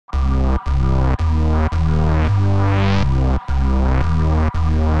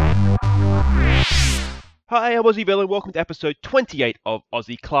Hi, I'm Aussie Bill and welcome to episode 28 of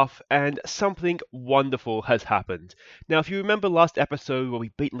Aussie Cluff, and something wonderful has happened. Now, if you remember last episode where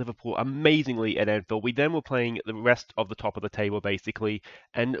we beat Liverpool amazingly at Anfield, we then were playing the rest of the top of the table basically,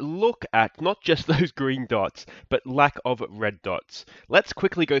 and look at not just those green dots, but lack of red dots. Let's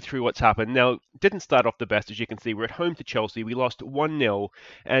quickly go through what's happened. Now, didn't start off the best, as you can see. We're at home to Chelsea, we lost 1-0,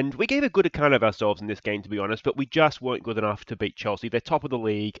 and we gave a good account of ourselves in this game, to be honest, but we just weren't good enough to beat Chelsea. They're top of the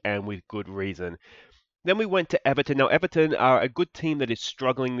league, and with good reason. Then we went to Everton. Now, Everton are a good team that is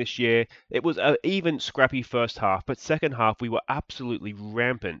struggling this year. It was an even scrappy first half, but second half we were absolutely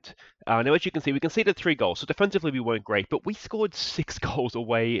rampant. Now, as you can see, we conceded 3 goals, so defensively we weren't great, but we scored 6 goals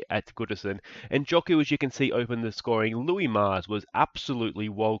away at Goodison. And Joku, as you can see, opened the scoring. Louis Mars was absolutely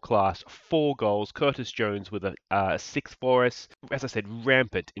world class. 4 goals. Curtis Jones with a 6 for us. As I said,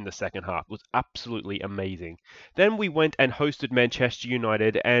 rampant in the second half. It was absolutely amazing. Then we went and hosted Manchester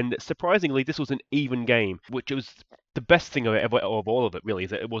United, and surprisingly, this was an even game, which was the best thing of all of it, really,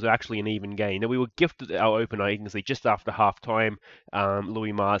 is that it was actually an even game. Now, we were gifted our opener, you can see, just after half time.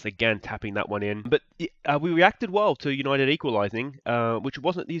 Louis Mars again tapping that one in. But we reacted well to United equalising, which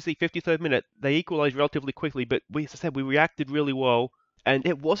wasn't easy. 53rd minute, they equalised relatively quickly, but as I said, we reacted really well. And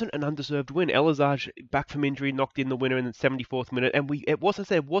it wasn't an undeserved win. Elazar, back from injury, knocked in the winner in the 74th minute, and it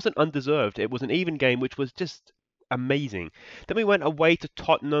wasn't undeserved. It was an even game, which was just amazing. Then we went away to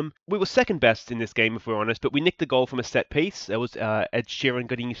Tottenham. We were second best in this game, if we're honest, but we nicked the goal from a set piece. That was Ed Sheeran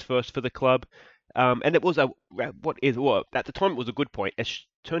getting his first for the club. And it was at the time it was a good point. It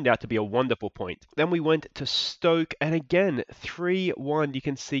turned out to be a wonderful point. Then we went to Stoke, and again, 3-1. You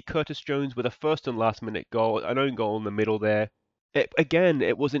can see Curtis Jones with a first and last minute goal, an own goal in the middle there.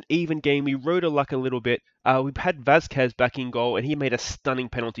 It was an even game. We rode our luck a little bit. We had Vazquez back in goal, and he made a stunning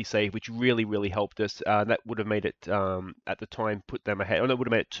penalty save, which really, really helped us. That would have made it, at the time, put them ahead. Oh, no, it would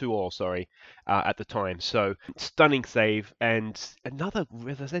have made it 2-2, sorry, at the time. So, stunning save, and another,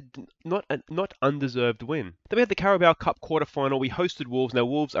 as I said, not undeserved win. Then we had the Carabao Cup quarter-final. We hosted Wolves. Now,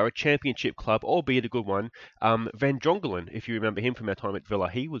 Wolves are a championship club, albeit a good one. Van Jongelen, if you remember him from our time at Villa,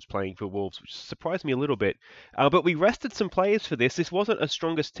 he was playing for Wolves, which surprised me a little bit. But we rested some players for this. This wasn't a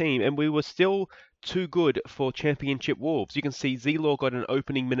strongest team, and we were still too good for Championship Wolves. You can see Zelor got an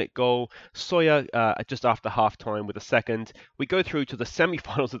opening minute goal, Sawyer just after half time with a second. We go through to the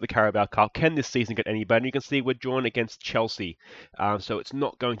semi-finals of the Carabao Cup. Can this season get any better? You can see we're drawn against Chelsea, so it's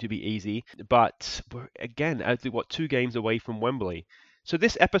not going to be easy. But we're, again, 2 games away from Wembley. So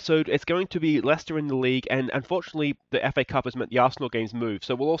this episode is going to be Leicester in the league, and unfortunately the FA Cup has meant the Arsenal games move.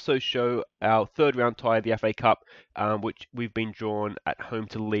 So we'll also show our third round tie of the FA Cup, which we've been drawn at home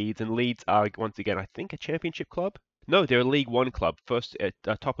to Leeds. And Leeds are, once again, I think a championship club? No, they're a League One club, first at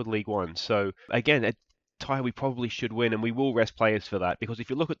top of League One. So again, a tie we probably should win, and we will rest players for that, because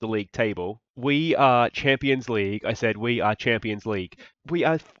if you look at the league table, we are Champions League. I said we are Champions League. We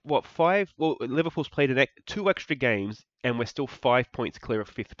are, what, 5? Well, Liverpool's played 2 extra games, and we're still 5 points clear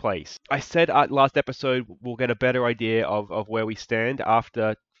of 5th place. I said at last episode we'll get a better idea of where we stand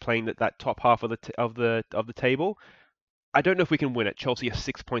after playing that top half of the table. I don't know if we can win it. Chelsea are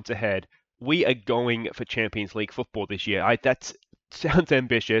 6 points ahead. We are going for Champions League football this year. That sounds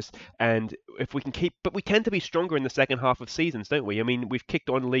ambitious, and if we can but we tend to be stronger in the second half of seasons, don't we? I mean, we've kicked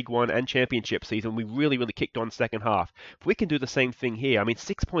on League One and Championship season. We really, really kicked on second half. If we can do the same thing here, I mean,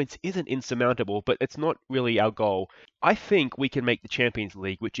 6 points isn't insurmountable, but it's not really our goal. I think we can make the Champions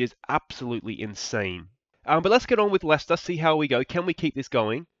League, which is absolutely insane. But let's get on with Leicester, see how we go. Can we keep this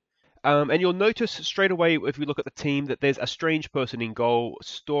going? And you'll notice straight away, if you look at the team, that there's a strange person in goal.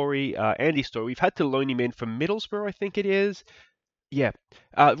 Andy Story. We've had to loan him in from Middlesbrough, I think it is. Yeah.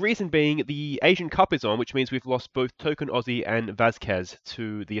 Reason being, the Asian Cup is on, which means we've lost both Token Aussie and Vazquez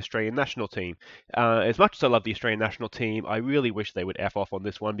to the Australian national team. As much as I love the Australian national team, I really wish they would F off on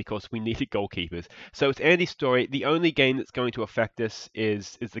this one, because we needed goalkeepers. So it's Andy's Story. The only game that's going to affect us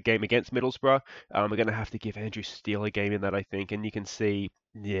is the game against Middlesbrough. We're going to have to give Andrew Steele a game in that, I think. And you can see,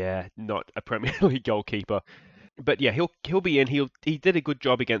 yeah, not a Premier League goalkeeper. But yeah, he'll be in. He did a good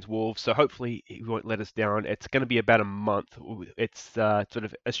job against Wolves, so hopefully he won't let us down. It's going to be about a month. It's sort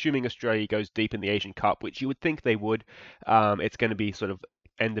of assuming Australia goes deep in the Asian Cup, which you would think they would. It's going to be sort of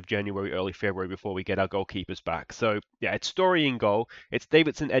end of January, early February before we get our goalkeepers back. So yeah, it's Story in goal. It's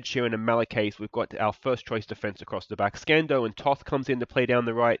Davidson, Ed Sheeran, and Malacase. We've got our first choice defense across the back. Scando and Toth comes in to play down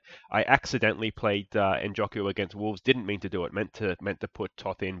the right. I accidentally played Njoku against Wolves. Didn't mean to do it. Meant to put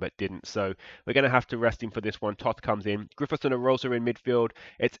Toth in, but didn't. So we're going to have to rest him for this one. Toth comes in. Griffiths and Arosa in midfield.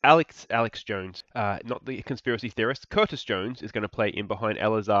 It's Alex Jones, not the conspiracy theorist. Curtis Jones is going to play in behind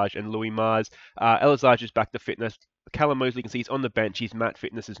Elazar and Louis Mars. Elazar is back to fitness. Callum Mosley, you can see he's on the bench. His mat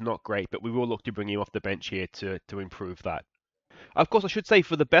fitness is not great, but we will look to bring him off the bench here to improve that. Of course, I should say,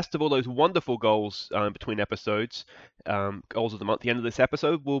 for the best of all those wonderful goals between episodes, goals of the month, the end of this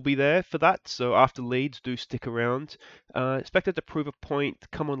episode will be there for that. So after Leeds, do stick around. Expected to prove a point.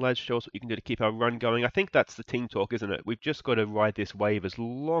 Come on, lads, show us what you can do to keep our run going. I think that's the team talk, isn't it? We've just got to ride this wave as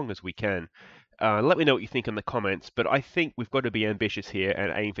long as we can. Let me know what you think in the comments, but I think we've got to be ambitious here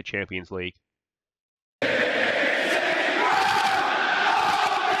and aim for Champions League.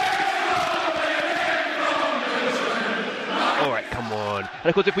 Come on. And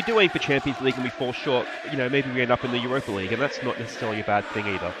of course, if we do aim for Champions League and we fall short, maybe we end up in the Europa League, and that's not necessarily a bad thing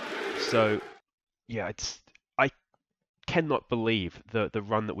either. So, yeah, I cannot believe the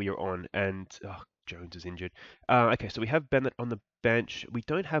run that we are on, and Jones is injured. Okay, so we have Bennett on the bench. We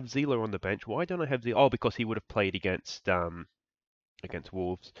don't have Zila on the bench. Why don't I have Zila? Oh, because he would have played against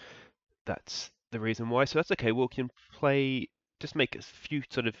Wolves. That's the reason why. So that's okay. We can play. Just make a few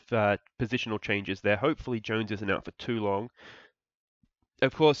sort of positional changes there. Hopefully Jones isn't out for too long.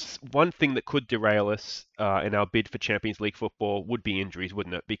 Of course, one thing that could derail us in our bid for Champions League football would be injuries,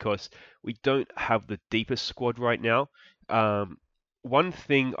 wouldn't it? Because we don't have the deepest squad right now. One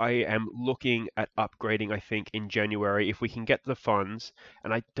thing I am looking at upgrading, I think, in January, if we can get the funds,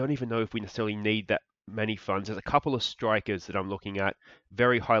 and I don't even know if we necessarily need that many funds. There's a couple of strikers that I'm looking at,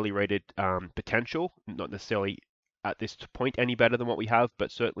 very highly rated potential, not necessarily at this point any better than what we have,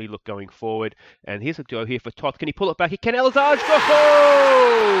 but certainly look going forward. And here's a go here for Toth. Can he pull it back? He can. Elzage, go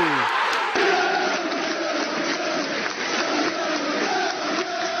home!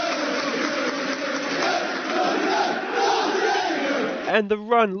 And the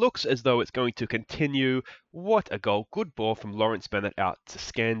run looks as though it's going to continue. What a goal. Good ball from Lawrence Bennett out to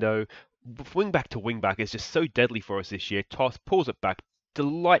Scando. Wing-back to wing-back is just so deadly for us this year. Toth pulls it back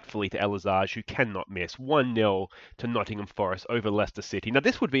delightfully to Elazage, who cannot miss. 1-0 to Nottingham Forest over Leicester City. Now,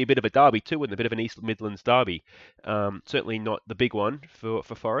 this would be a bit of a derby too, and a bit of an East Midlands derby. Certainly not the big one for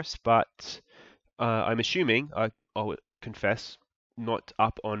Forest, but I'm assuming, I'll confess, not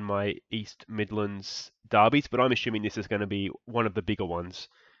up on my East Midlands derbies, but I'm assuming this is going to be one of the bigger ones.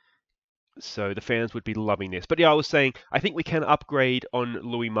 So the fans would be loving this. But yeah, I was saying, I think we can upgrade on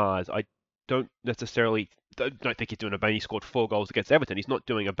Louis Mars. I don't think he's doing a bad. He scored 4 goals against Everton. He's not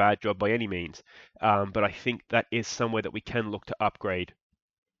doing a bad job by any means. But I think that is somewhere that we can look to upgrade.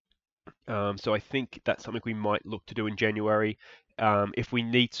 So I think that's something we might look to do in January. If we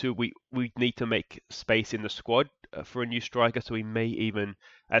need to, we need to make space in the squad for a new striker. So we may even,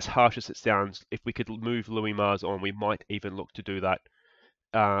 as harsh as it sounds, if we could move Louis Mars on, we might even look to do that.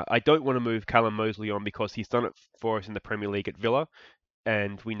 I don't want to move Callum Mosley on because he's done it for us in the Premier League at Villa,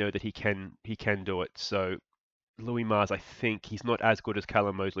 and we know that he can do it. So Louis Mars, I think he's not as good as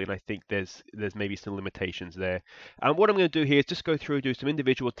Callum Mosley, and I think there's maybe some limitations there. And what I'm going to do here is just go through, do some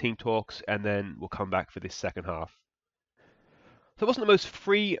individual team talks, and then we'll come back for this second half. So it wasn't the most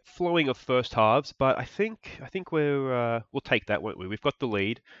free-flowing of first halves, but I think we'll take that, won't we? We've got the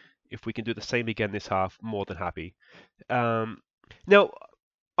lead. If we can do the same again this half, more than happy. Now,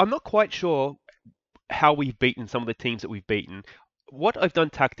 I'm not quite sure how we've beaten some of the teams that we've beaten. What I've done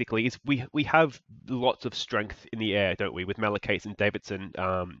tactically is we have lots of strength in the air, don't we, with Malakates and Davidson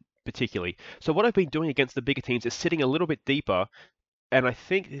particularly. So what I've been doing against the bigger teams is sitting a little bit deeper, and I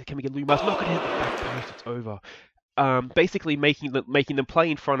think, can we get Lumas? Not going to hit the back post, it's over. Basically making them play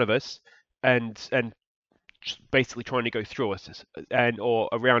in front of us and basically trying to go through us or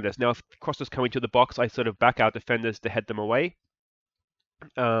around us. Now, if crosses come into the box, I sort of back our defenders to head them away.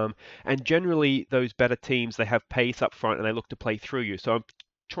 And generally, those better teams, they have pace up front and they look to play through you. So I'm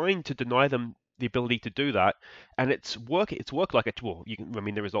trying to deny them the ability to do that, and it's worked like a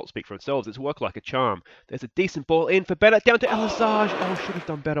the results speak for themselves. It's worked like a charm. There's a decent ball in for Bennett, down to Elazage. Oh, should have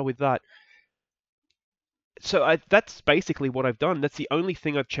done better with that. So that's basically what I've done. That's the only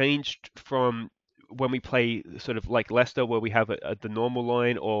thing I've changed from when we play sort of like Leicester, where we have the normal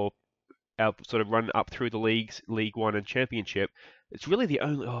line, or our sort of run up through the leagues, League One and Championship. It's really the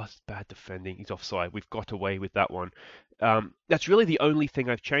only... Oh, it's bad defending. He's offside. We've got away with that one. That's really the only thing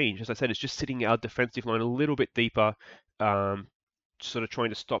I've changed. As I said, it's just sitting our defensive line a little bit deeper, sort of trying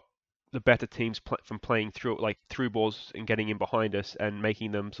to stop the better teams from playing through balls and getting in behind us and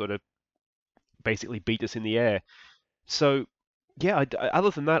making them sort of basically beat us in the air. So, yeah,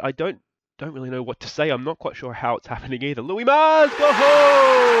 other than that, I don't really know what to say. I'm not quite sure how it's happening either. Louis Mars, go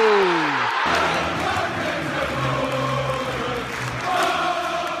home!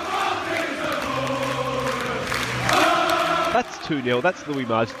 That's 2-0. That's Louis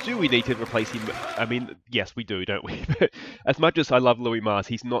Mars. Do we need to replace him? I mean, yes, we do, don't we? But as much as I love Louis Mars,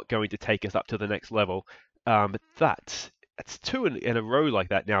 he's not going to take us up to the next level. But that's two in a row like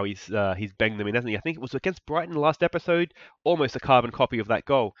that now. He's banged them in, hasn't he? I think it was against Brighton last episode, almost a carbon copy of that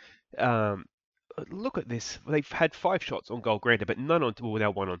goal. Um, Look at this. They've had 5 shots on goal, granted, but none on, well,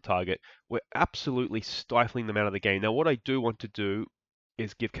 now one on target. We're absolutely stifling them out of the game. Now, what I do want to do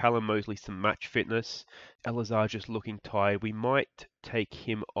is give Callum Mosley some match fitness. Elazar just looking tired. We might take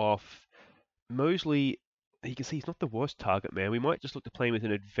him off. Mosley, you can see he's not the worst target man. We might just look to play him as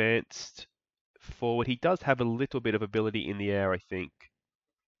an advanced forward. He does have a little bit of ability in the air, I think.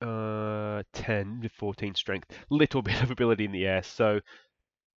 10 to 14 strength. Little bit of ability in the air. So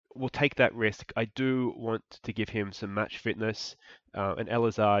we'll take that risk. I do want to give him some match fitness. And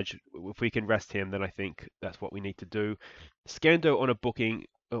Elazar, if we can rest him, then I think that's what we need to do. Scando on a booking.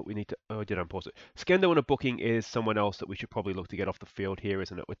 Oh, we need to. Oh, I did unpause it. Scando on a booking is someone else that we should probably look to get off the field here,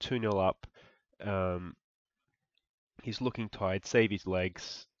 isn't it? We're 2-0 up. He's looking tired. Save his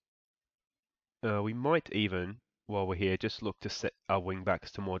legs. We might even, while we're here, just look to set our wing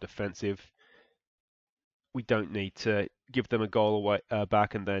backs to more defensive. We don't need to give them a goal away,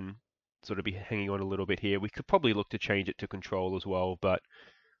 back and then sort of be hanging on a little bit here. We could probably look to change it to control as well, but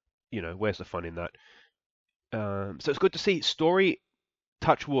where's the fun in that? So it's good to see Story,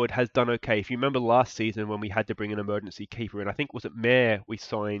 touch wood, has done okay. If you remember last season when we had to bring an emergency keeper in, I think was it Mayer we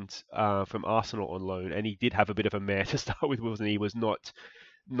signed from Arsenal on loan, and he did have a bit of a mare to start with, wasn't he? He was not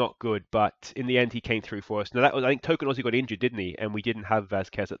good, but in the end he came through for us. Now that was, I think Token Aussie got injured, didn't he? And we didn't have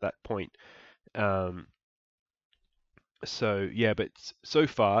Vazquez at that point. So yeah, but so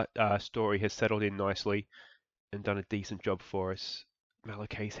far Story has settled in nicely and done a decent job for us.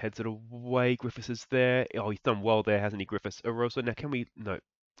 Malakase heads it away. Griffiths is there. Oh, he's done well there, hasn't he, Griffiths? Arosa. Now, can we? No,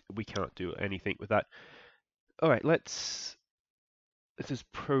 we can't do anything with that. All right, let's. This is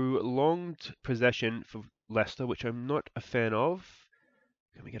prolonged possession for Leicester, which I'm not a fan of.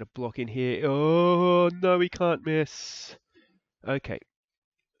 Can we get a block in here? Oh, no, we can't miss. Okay.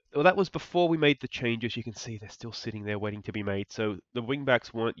 Well, that was before we made the changes. You can see they're still sitting there waiting to be made. So the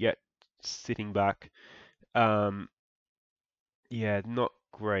wingbacks weren't yet sitting back. Yeah, not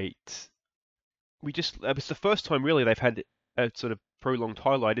great. It's the first time really they've had a sort of prolonged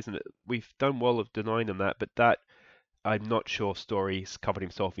highlight, isn't it? We've done well of denying them that, but that, I'm not sure Story's covered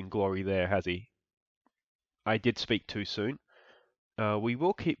himself in glory there, has he? I did speak too soon. We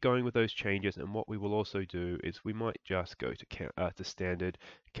will keep going with those changes, and what we will also do is we might just go to standard.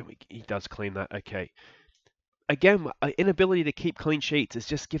 He does clean that. Okay. Again, inability to keep clean sheets is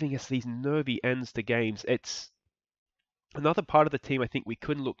just giving us these nervy ends to games. It's another part of the team I think we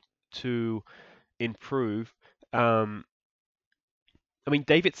could look to improve. I mean,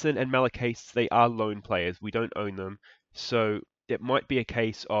 Davidson and Malakase, they are loan players. We don't own them. So it might be a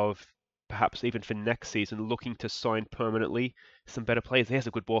case of perhaps even for next season looking to sign permanently some better players. There's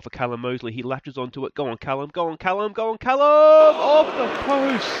a good ball for Callum Mosley. He latches onto it. Go on, Callum. Go on, Callum. Go on, Callum! Off the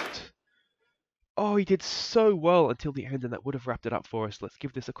post! Oh, he did so well until the end, and that would have wrapped it up for us. Let's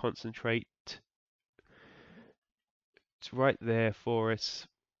give this a concentrate. It's right there for us.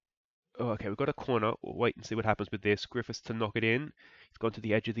 Oh, okay, we've got a corner. We'll wait and see what happens with this. Griffiths to knock it in. He's gone to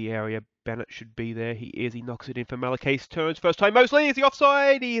the edge of the area. Bennett should be there. He is. He knocks it in for Malakase. Turns. First time. Mosley, is he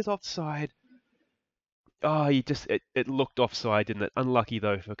offside? He is offside. Oh, it looked offside, didn't it? Unlucky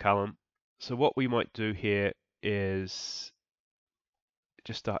though for Callum. So what we might do here is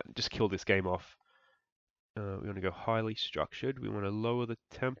just kill this game off. We want to go highly structured. We want to lower the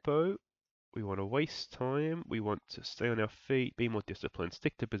tempo. We want to waste time. We want to stay on our feet, be more disciplined,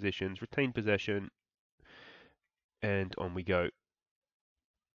 stick to positions, retain possession, and on we go.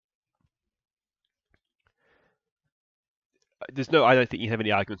 I don't think you have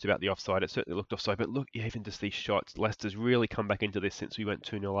any arguments about the offside. It certainly looked offside, but look, even just these shots, Leicester's really come back into this since we went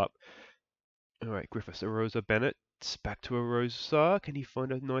 2-0 up. All right, Griffiths, Arosa, Bennett, back to Arosa. Can he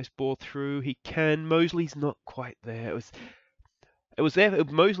find a nice ball through? He can. Mosley's not quite there. It was there.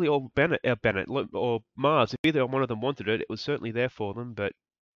 Mosley or Bennett or Mars. If either one of them wanted it, it was certainly there for them, but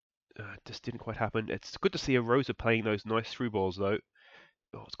it just didn't quite happen. It's good to see Arosa playing those nice through balls, though.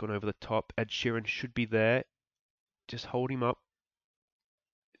 Oh, it's gone over the top. Ed Sheeran should be there. Just hold him up.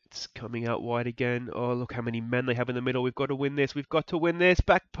 It's coming out wide again. Oh, look how many men they have in the middle. We've got to win this. We've got to win this.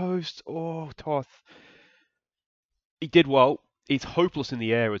 Back post. Oh, Toth. He did well. He's hopeless in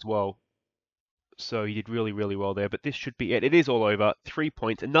the air as well. So he did really, really well there. But this should be it. It is all over. 3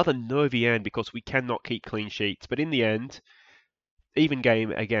 points. Another nervy end because we cannot keep clean sheets. But in the end, even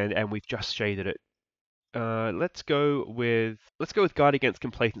game again, and we've just shaded it. Let's go with guard against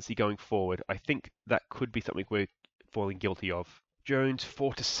complacency going forward. I think that could be something we're falling guilty of. Jones,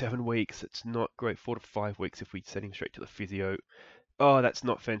 4 to 7 weeks. It's not great. 4 to 5 weeks if we send him straight to the physio. Oh, that's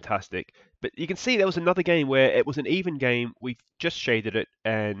not fantastic. But you can see there was another game where it was an even game. We've just shaded it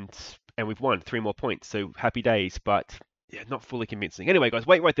and we've won 3 more points. So happy days, but yeah, not fully convincing. Anyway, guys,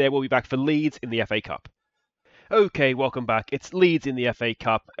 wait right there. We'll be back for Leeds in the FA Cup. Okay, welcome back. It's Leeds in the FA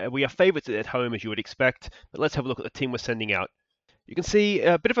Cup. We are favourites at home, as you would expect, but let's have a look at the team we're sending out. You can see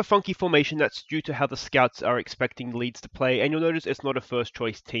a bit of a funky formation. That's due to how the scouts are expecting Leeds to play, and you'll notice it's not a first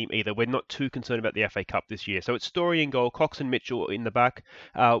choice team either. We're not too concerned about the FA Cup this year. So it's Story in goal, Cox and Mitchell in the back,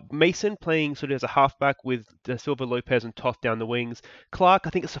 Mason playing sort of as a halfback with De Silva, Lopez and Toth down the wings. Clark, I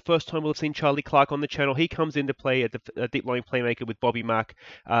think it's the first time we'll have seen Charlie Clark on the channel. He comes in to play a deep line playmaker with Bobby Mack.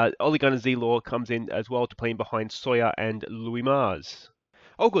 Ole Gunnar Zelaw comes in as well to play in behind Sawyer and Louis Mars.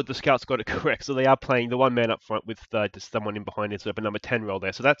 Oh, good, the scouts got it correct. So they are playing the one man up front with just someone in behind it, sort of a number 10 role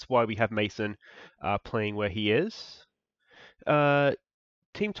there. So that's why we have Mason playing where he is.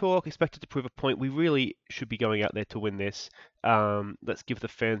 Team talk expected to prove a point. We really should be going out there to win this. Let's give the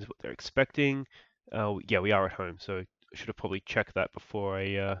fans what they're expecting. Yeah, we are at home, so I should have probably checked that before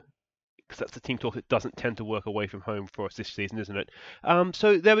because that's the team talk that doesn't tend to work away from home for us this season, isn't it?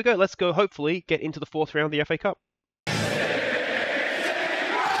 So there we go. Let's go, hopefully, get into the fourth round of the FA Cup.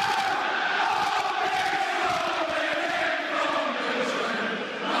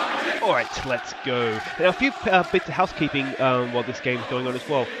 All right, let's go. Now, a few bits of housekeeping while this game's going on as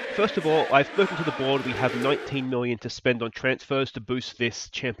well. First of all, I've spoken to the board. We have 19 million to spend on transfers to boost this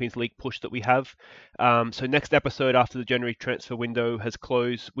Champions League push that we have. So next episode, after the January transfer window has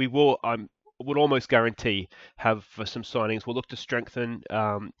closed, we will, I would almost guarantee, have some signings. We'll look to strengthen.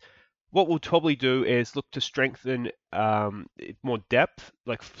 What we'll probably do is look to strengthen more depth.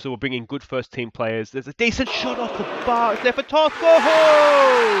 So we're bringing good first team players. There's a decent shot off the bar. It's there for Toth.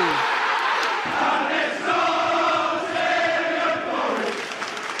 Go!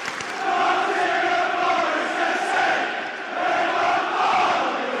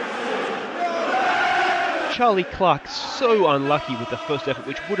 Charlie Clark so unlucky with the first effort,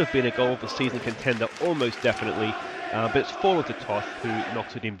 which would have been a goal of the season contender, almost definitely. But it's fallen to Toth, who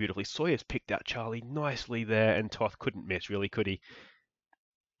knocks it in beautifully. Sawyer's picked out Charlie nicely there, and Toth couldn't miss, really, could he?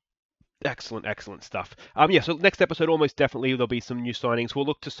 Excellent, excellent stuff. Yeah, so next episode, almost definitely, there'll be some new signings. We'll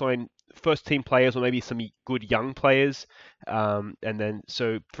look to sign first-team players or maybe some good young players. And then,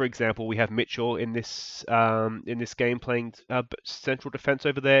 so, for example, we have Mitchell in this game playing central defence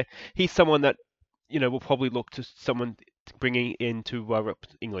over there. He's someone that, we'll probably look to someone bringing in to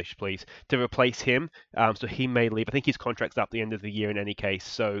English, please, to replace him. So he may leave. I think his contract's up at the end of the year in any case.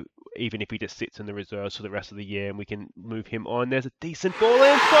 So even if he just sits in the reserves for the rest of the year, and we can move him on. There's a decent ball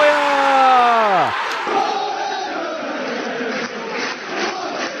in. Sawyer!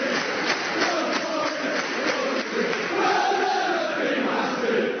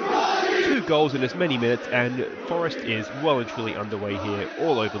 2 goals in as many minutes, and Forest is well and truly underway here,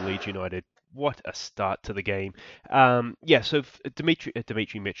 all over Leeds United. What a start to the game. Yeah, so Dimitri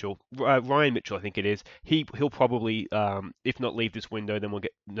Mitchell, Ryan Mitchell, I think it is. He'll probably, if not leave this window, then we'll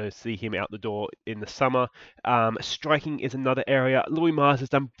get to see him out the door in the summer. Striking is another area. Louis Mars has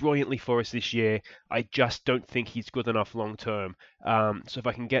done brilliantly for us this year. I just don't think he's good enough long term. So if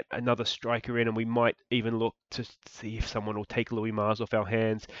I can get another striker in, and we might even look to see if someone will take Louis Mars off our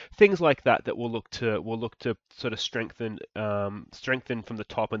hands. Things like that we'll look to sort of strengthen from the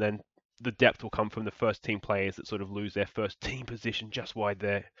top, and then the depth will come from the first team players that sort of lose their first team position just wide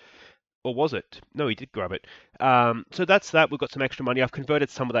there. Or was it? No, he did grab it. So that's that. We've got some extra money. I've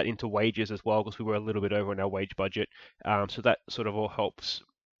converted some of that into wages as well because we were a little bit over on our wage budget. So that sort of all helps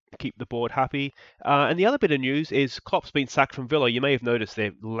keep the board happy. And the other bit of news is Klopp's been sacked from Villa. You may have noticed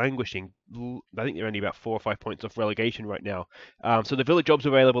they're languishing. I think they're only about 4 or 5 points off relegation right now. So the Villa job's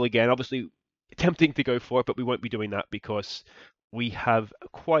available again. Obviously, tempting to go for it, but we won't be doing that because we have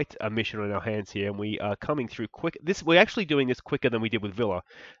quite a mission on our hands here, and we are coming through quick. We're actually doing this quicker than we did with Villa,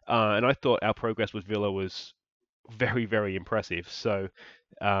 and I thought our progress with Villa was very, very impressive. So,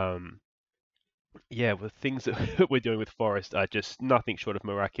 yeah, the things that we're doing with Forest are just nothing short of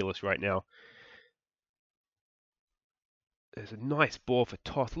miraculous right now. There's a nice ball for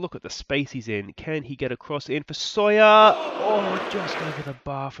Toth. Look at the space he's in. Can he get across in for Sawyer? Oh, just over the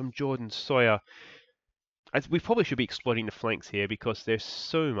bar from Jordan Sawyer. We probably should be exploiting the flanks here because there's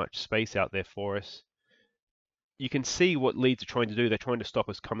so much space out there for us. You can see what Leeds are trying to do. They're trying to stop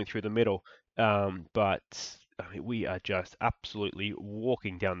us coming through the middle. But I mean, we are just absolutely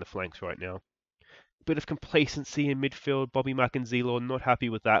walking down the flanks right now. Bit of complacency in midfield. Bobby Mack and Zelaw not happy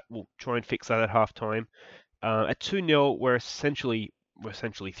with that. We'll try and fix that at half-time. At 2-0, we're essentially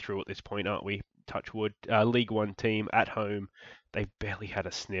through at this point, aren't we? Touch wood. League One team at home. They barely had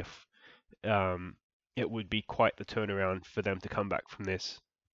a sniff. it would be quite the turnaround for them to come back from this.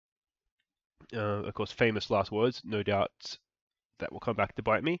 Of course, famous last words, no doubt that will come back to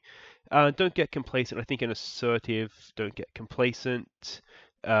bite me. Don't get complacent. I think an assertive, don't get complacent.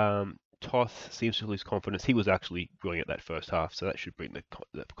 Toth seems to lose confidence. He was actually brilliant that first half, so that should bring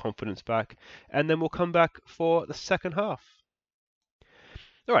the confidence back. And then we'll come back for the second half.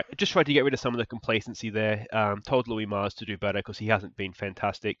 All right, I just tried to get rid of some of the complacency there. Told Louis Mars to do better because he hasn't been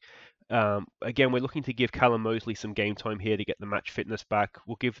fantastic. Again, we're looking to give Callum Mosley some game time here to get the match fitness back.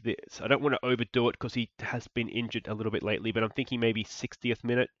 We'll give this. I don't want to overdo it because he has been injured a little bit lately, but I'm thinking maybe 60th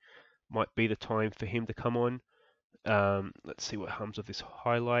minute might be the time for him to come on. Let's see what comes of this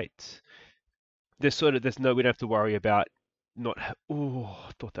highlight. We don't have to worry about not. Oh,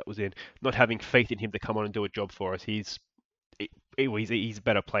 I thought that was in. Not having faith in him to come on and do a job for us. He's a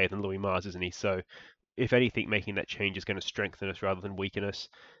better player than Louis Mars, isn't he? So, if anything, making that change is going to strengthen us rather than weaken us.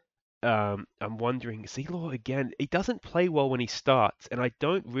 I'm wondering, Zilor again, he doesn't play well when he starts, and I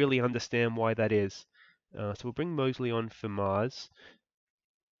don't really understand why that is. So we'll bring Mosley on for Mars.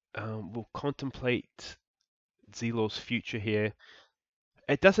 We'll contemplate Zilor's future here.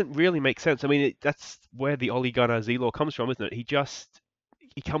 It doesn't really make sense. I mean, that's where the Ole Gunnar Zilor comes from, isn't it?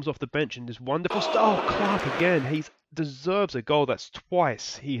 He comes off the bench and is wonderful. Oh, Clark again. He deserves a goal. That's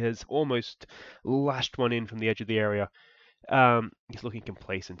twice. He has almost lashed one in from the edge of the area. He's looking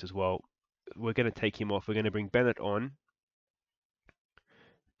complacent as well. We're going to take him off. We're going to bring Bennett on.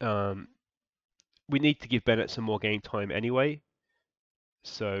 We need to give Bennett some more game time anyway.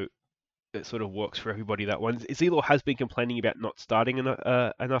 So it sort of works for everybody that one. Zilor has been complaining about not starting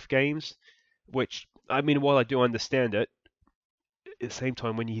enough games, which, I mean, while I do understand it, at the same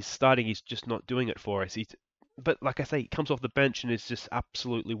time, when he's starting, he's just not doing it for us. But like I say, he comes off the bench and is just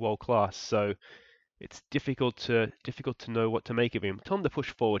absolutely world class. So it's difficult to know what to make of him. Tell him to push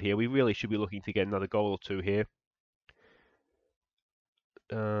forward here. We really should be looking to get another goal or two here.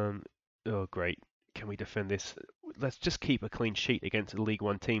 Oh, great. Can we defend this? Let's just keep a clean sheet against a League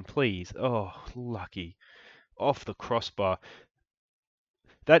One team, please. Oh, lucky. Off the crossbar.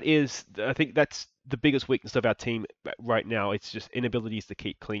 I think that's the biggest weakness of our team right now. It's just inabilities to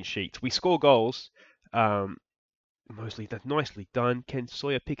keep clean sheets. We score goals. Mostly that's nicely done. Can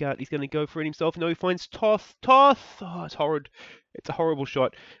Sawyer pick out? He's going to go for it himself. No, he finds Toth. Oh, it's horrid. It's a horrible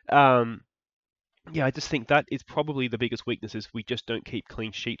shot. Yeah, I just think that is probably the biggest weakness is we just don't keep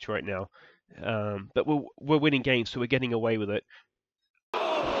clean sheets right now. But we're winning games, so we're getting away with it.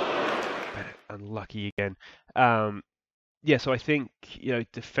 Unlucky again. Yeah, so I think,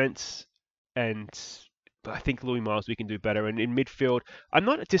 defense and I think Louis Mars we can do better. And in midfield, I'm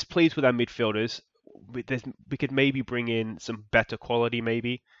not displeased with our midfielders. We could maybe bring in some better quality,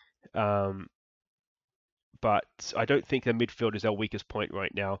 maybe. But I don't think the midfield is our weakest point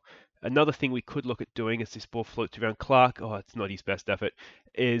right now. Another thing we could look at doing as this ball floats around Clark, it's not his best effort,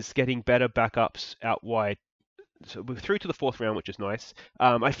 is getting better backups out wide. So we're through to the fourth round, which is nice.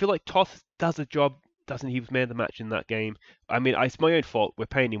 I feel like Toth does a job. Doesn't he man the match in that game? I mean, it's my own fault. We're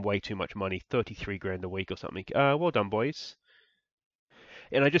paying him way too much money, 33 grand a week or something. Well done, boys.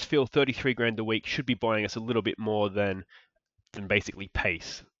 And I just feel 33 grand a week should be buying us a little bit more than basically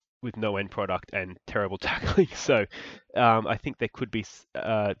pace with no end product and terrible tackling. So I think there could be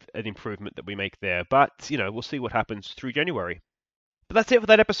an improvement that we make there. But, we'll see what happens through January. But that's it for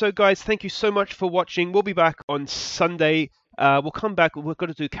that episode, guys. Thank you so much for watching. We'll be back on Sunday. We'll come back. We've got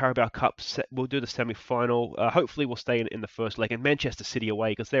to do Carabao Cup. We'll do the semi-final. Hopefully, we'll stay in the first leg. And Manchester City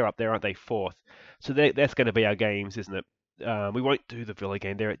away, because they're up there, aren't they? Fourth. So that's going to be our games, isn't it? We won't do the Villa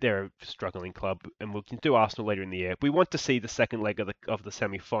game. They're a struggling club, and we can do Arsenal later in the year. We want to see the second leg of the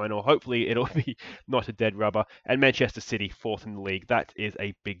semi-final. Hopefully, it'll be not a dead rubber. And Manchester City, fourth in the league. That is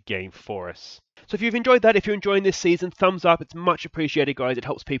a big game for us. So if you've enjoyed that, if you're enjoying this season, thumbs up. It's much appreciated, guys. It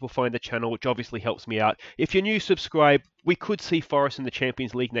helps people find the channel, which obviously helps me out. If you're new, subscribe. We could see Forest in the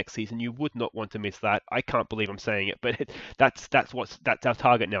Champions League next season. You would not want to miss that. I can't believe I'm saying it, but that's our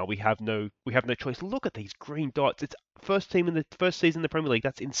target now. We have no choice. Look at these green dots. It's first season in the Premier League.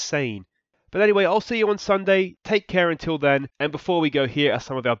 That's insane. But anyway, I'll see you on Sunday. Take care until then. And before we go, here are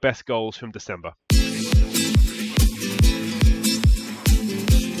some of our best goals from December.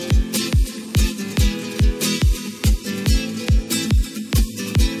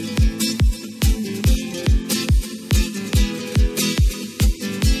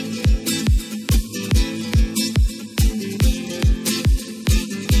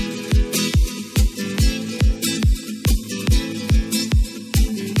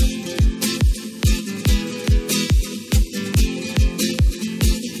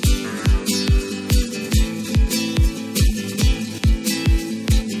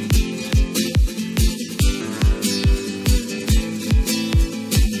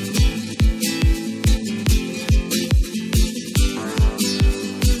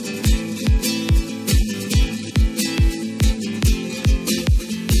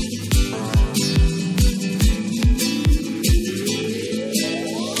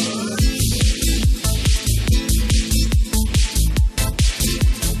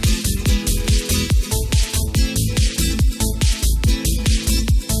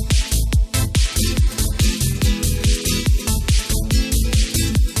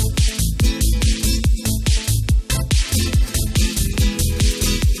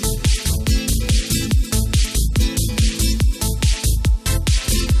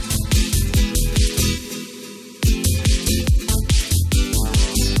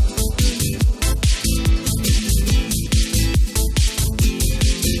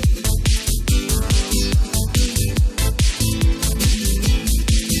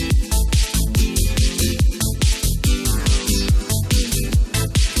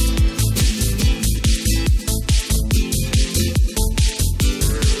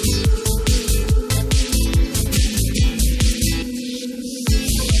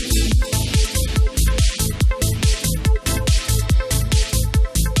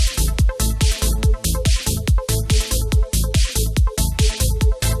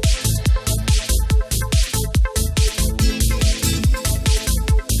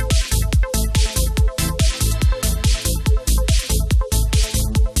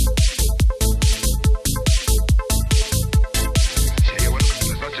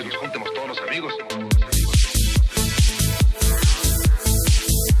 amigos.